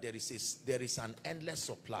out that there is an endless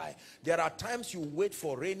supply. There are times you wait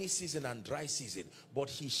for rainy season and dry season, but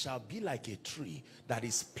he shall be like a tree that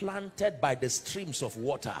is planted by the streams of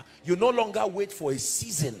water. You no longer wait for a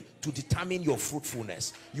season to determine your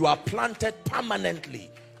fruitfulness. You are planted permanently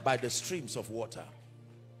by the streams of water.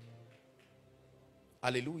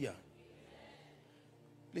 Hallelujah.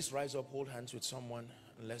 Please rise up, hold hands with someone,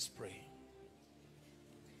 and let's pray.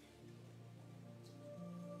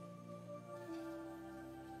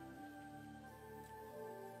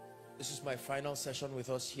 This is my final session with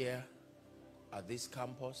us here at this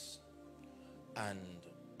campus, and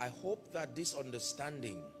I hope that this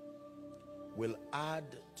understanding will add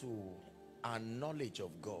to our knowledge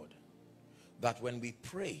of God, that when we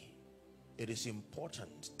pray, it is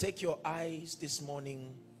important. Take your eyes this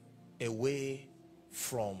morning away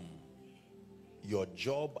from your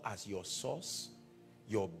job as your source,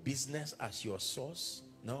 your business as your source.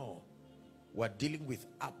 No, we're dealing with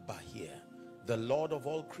Abba here, the Lord of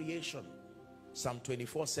all creation. Psalm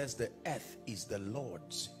 24 says the earth is the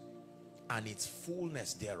Lord's and its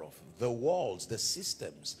fullness thereof, the walls, the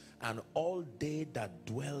systems, and all they that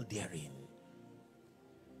dwell therein.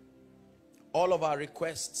 All of our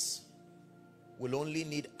requests will only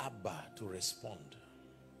need Abba to respond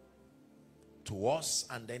to us,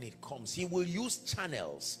 and then it comes. He will use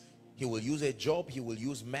channels. He will use a job, he will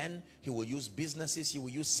use men, he will use businesses, he will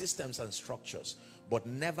use systems and structures, but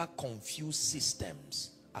never confuse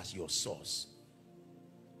systems as your source.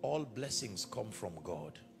 All blessings come from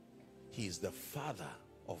God. He is the Father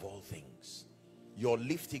of all things. Your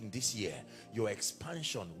lifting this year, your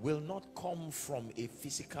expansion will not come from a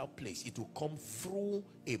physical place. It will come through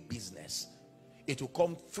a business. It will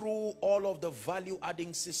come through all of the value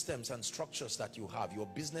adding systems and structures that you have, your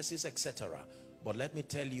businesses, etc. But let me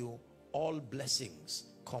tell you, all blessings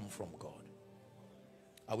come from God.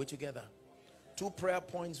 Are we together? 2 prayer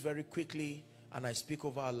points very quickly, and I speak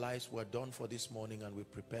over our lives. We're done for this morning and we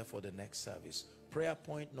prepare for the next service. Prayer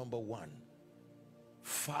point number 1.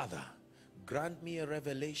 Father, grant me a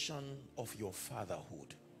revelation of your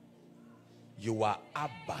fatherhood. You are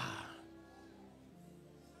Abba.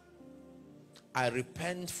 I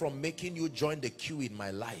repent from making you join the queue in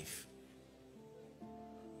my life.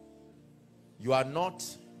 You are not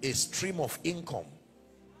a stream of income.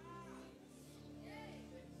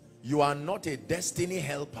 You are not a destiny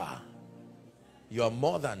helper. You are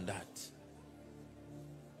more than that.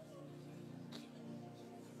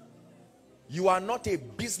 You are not a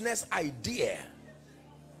business idea.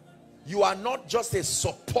 You are not just a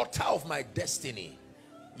supporter of my destiny.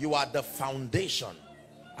 You are the foundation.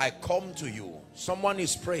 I come to you. Someone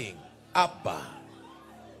is praying, Abba.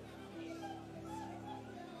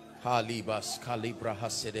 Halibas kalibra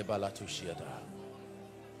hasede balatushiada.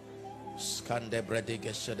 Skande brede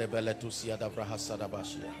geshede beletusiada brahasada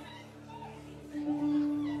bashia.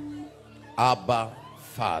 Abba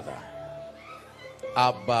Father.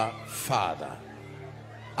 Abba Father.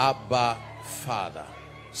 Abba Father.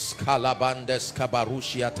 Skalabandes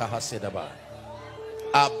kabarushia tahasedaba.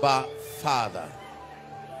 Abba Father.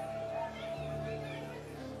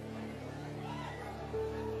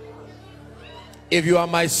 If you are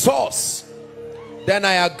my source, then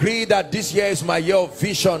I agree that this year is my year of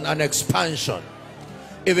vision and expansion.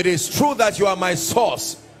 If it is true that you are my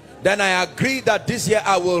source, then I agree that this year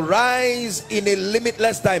I will rise in a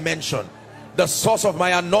limitless dimension. The source of my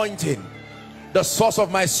anointing, the source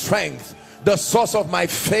of my strength, the source of my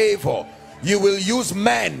favor. You will use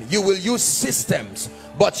men, you will use systems,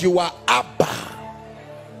 but you are Abba.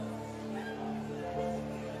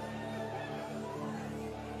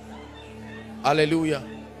 Hallelujah.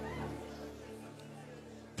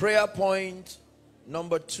 Prayer point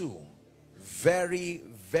number 2, very,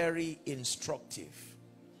 very instructive.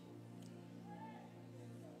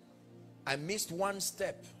 I missed one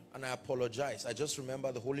step and I apologize. I just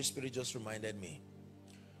remember, the Holy Spirit just reminded me.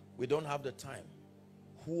 We don't have the time.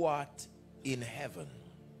 Who art in heaven?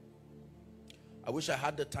 I wish I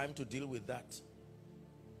had the time to deal with that.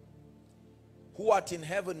 Who art in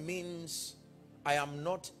heaven means I am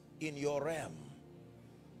not in your realm.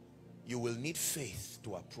 You will need faith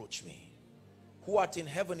to approach me. Who art in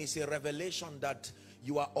heaven is a revelation that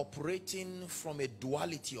you are operating from a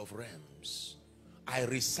duality of realms. I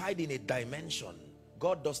reside in a dimension.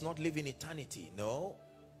 God does not live in eternity. No.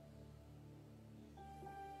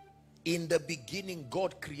 In the beginning,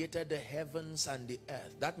 God created the heavens and the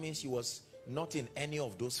earth. That means he was not in any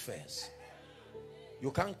of those spheres.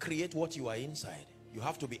 You can't create what you are inside. You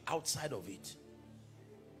have to be outside of it.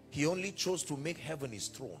 He only chose to make heaven his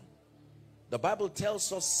throne. The Bible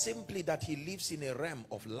tells us simply that he lives in a realm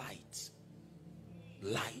of light.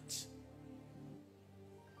 Light.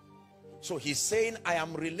 So he's saying, I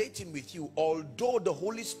am relating with you, although the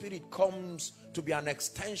Holy Spirit comes to be an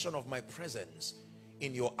extension of my presence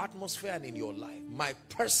in your atmosphere and in your life. My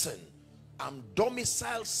person, I'm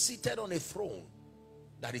domiciled, seated on a throne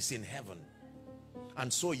that is in heaven.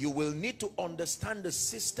 And so you will need to understand the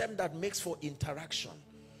system that makes for interaction.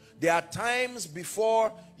 There are times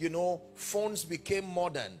before, you know, phones became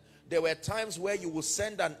modern. There were times where you will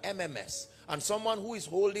send an MMS, and someone who is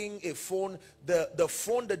holding a phone,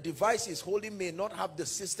 the device is holding may not have the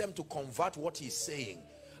system to convert what he's saying,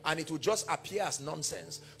 and it will just appear as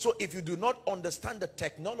nonsense. So if you do not understand the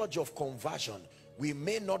technology of conversion, we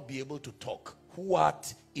may not be able to talk. Who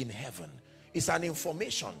art in heaven? It's an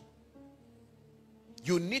information.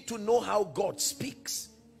 You need to know how God speaks.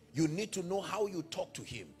 You need to know how you talk to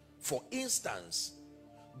him. For instance,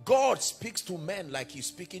 God speaks to men like he's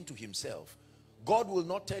speaking to himself. God will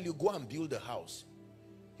not tell you, go and build a house.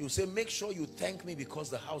 He will say, make sure you thank me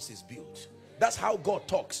because the house is built. That's how God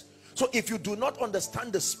talks. So if you do not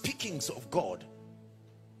understand the speakings of God,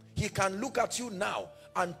 he can look at you now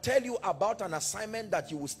and tell you about an assignment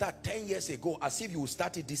that you will start 10 years ago as if you will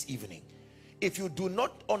start it this evening. If you do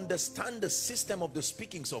not understand the system of the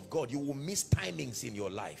speakings of God, you will miss timings in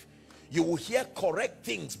your life. You will hear correct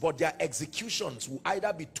things, but their executions will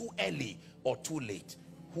either be too early or too late.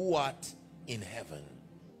 Who art in heaven?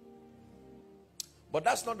 But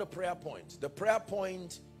that's not the prayer point. The prayer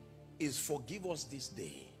point is, forgive us this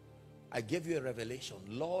day. I gave you a revelation.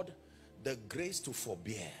 Lord, the grace to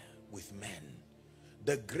forbear with men,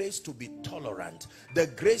 the grace to be tolerant, the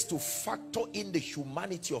grace to factor in the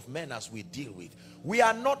humanity of men as we deal with. We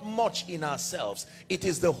are not much in ourselves. It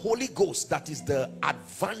is the Holy Ghost that is the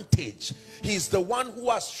advantage. He is the one who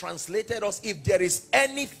has translated us. If there is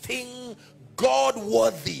anything God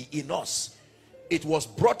worthy in us, it was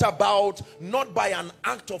brought about not by an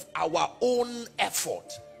act of our own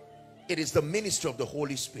effort. It is the ministry of the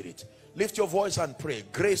Holy Spirit. Lift your voice and pray.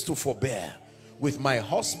 Grace to forbear with my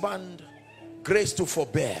husband, grace to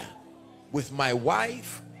forbear with my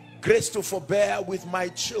wife, grace to forbear with my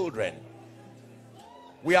children.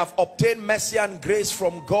 We have obtained mercy and grace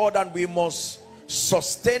from God, and we must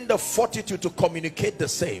sustain the fortitude to communicate the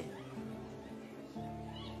same.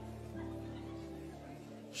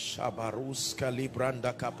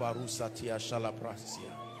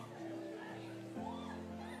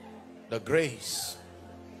 The grace.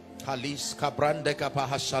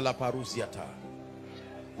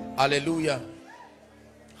 Hallelujah.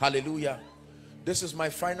 Hallelujah. This is my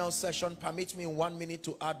final session. Permit me in 1 minute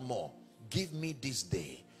to add more. Give me this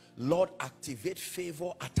day, Lord, activate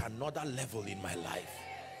favor at another level in my life.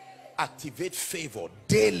 Activate favor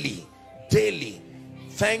daily, daily.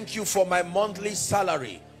 Thank you for my monthly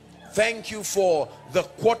salary. Thank you for the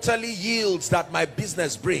quarterly yields that my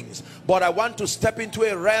business brings. But I want to step into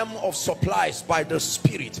a realm of supplies by the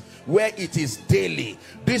Spirit where it is daily.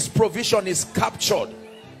 This provision is captured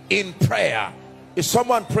in prayer. Is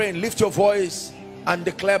someone praying? Lift your voice and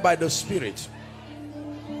declare by the Spirit.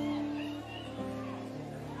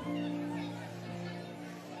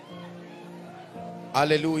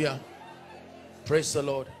 Hallelujah. Praise the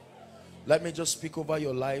Lord. Let me just speak over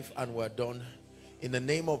your life and we're done. In the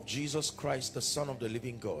name of Jesus Christ, the Son of the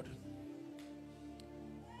living God,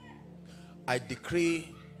 I decree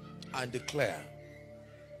and declare.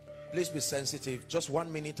 Please be sensitive. Just 1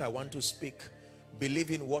 minute, I want to speak.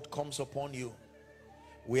 Believe in what comes upon you.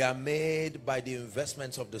 We are made by the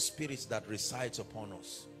investments of the Spirit that resides upon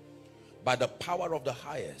us. By the power of the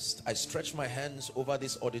highest, I stretch my hands over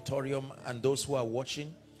this auditorium and those who are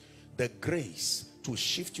watching. The grace to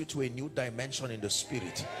shift you to a new dimension in the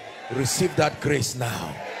Spirit. Receive that grace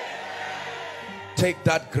now. Take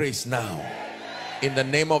that grace now. In the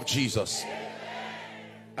name of Jesus.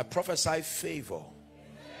 I prophesy favor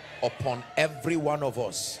upon every one of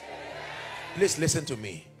us. Please listen to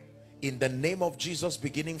me. In the name of Jesus,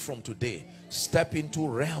 beginning from today, step into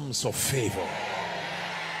realms of favor.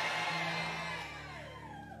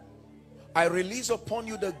 I release upon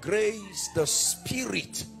you the grace, the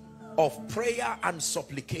spirit of prayer and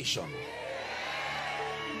supplication.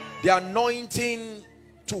 The anointing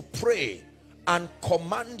to pray and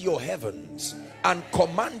command your heavens and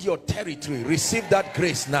command your territory. Receive that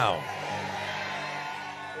grace now.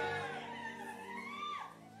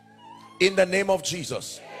 In the name of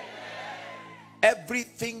Jesus.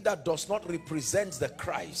 Everything that does not represent the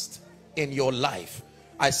Christ in your life,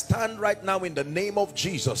 I stand right now in the name of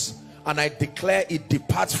Jesus and I declare it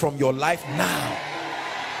departs from your life now.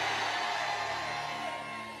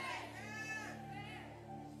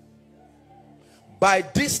 by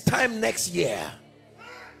this time next year,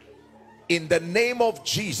 in the name of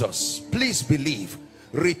Jesus, please believe,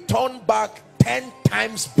 return back 10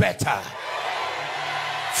 times better,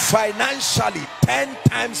 financially 10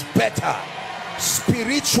 times better,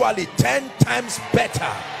 spiritually 10 times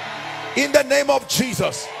better, in the name of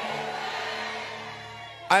Jesus.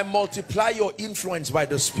 I multiply your influence by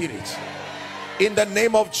the Spirit in the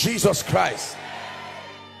name of Jesus Christ.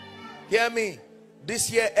 Hear me,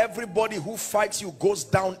 this year everybody who fights you goes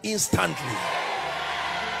down instantly.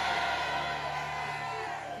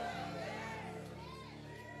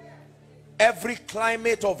 Every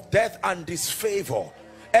climate of death and disfavor,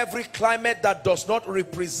 every climate that does not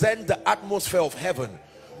represent the atmosphere of heaven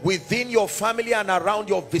within your family and around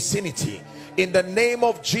your vicinity, in the name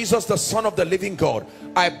of Jesus, the Son of the living God,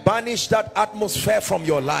 I banish that atmosphere from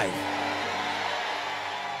your life.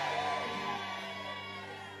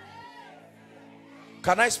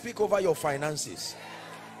 Can I speak over your finances?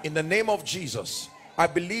 In the name of Jesus, I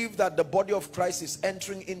believe that the body of Christ is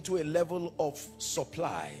entering into a level of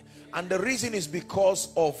supply, and the reason is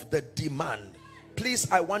because of the demand. Please,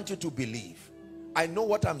 I want you to believe. I know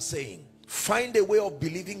what I'm saying. Find a way of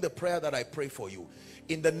believing the prayer that I pray for you.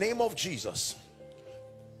 In the name of Jesus,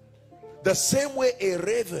 the same way a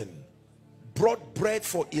raven brought bread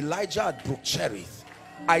for Elijah at Brook Cherith,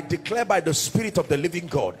 I declare by the Spirit of the living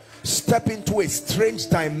God, step into a strange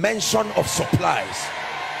dimension of supplies.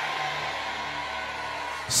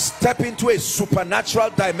 Step into a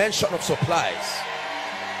supernatural dimension of supplies.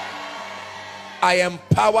 I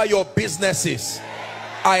empower your businesses.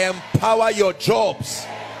 I empower your jobs.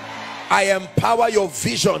 I empower your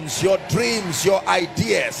visions, your dreams, your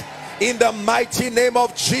ideas, in the mighty name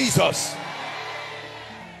of Jesus.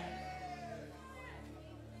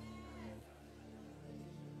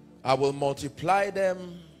 I will multiply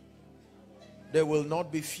them. They will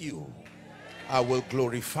not be few. I will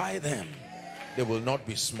glorify them. They will not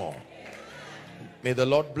be small. May the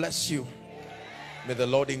Lord bless you. May the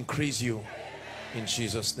Lord increase you in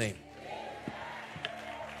Jesus' name.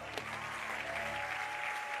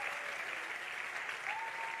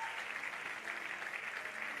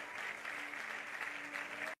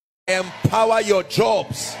 I empower your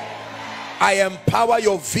jobs. I empower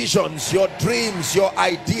your visions, your dreams, your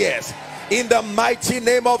ideas, in the mighty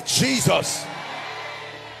name of Jesus.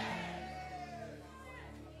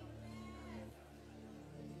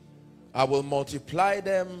 I will multiply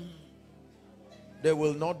them. They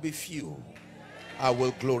will not be few. I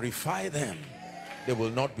will glorify them. They will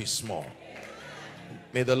not be small.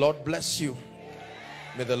 May the Lord bless you.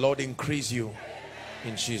 May the Lord increase you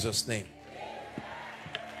in Jesus' name.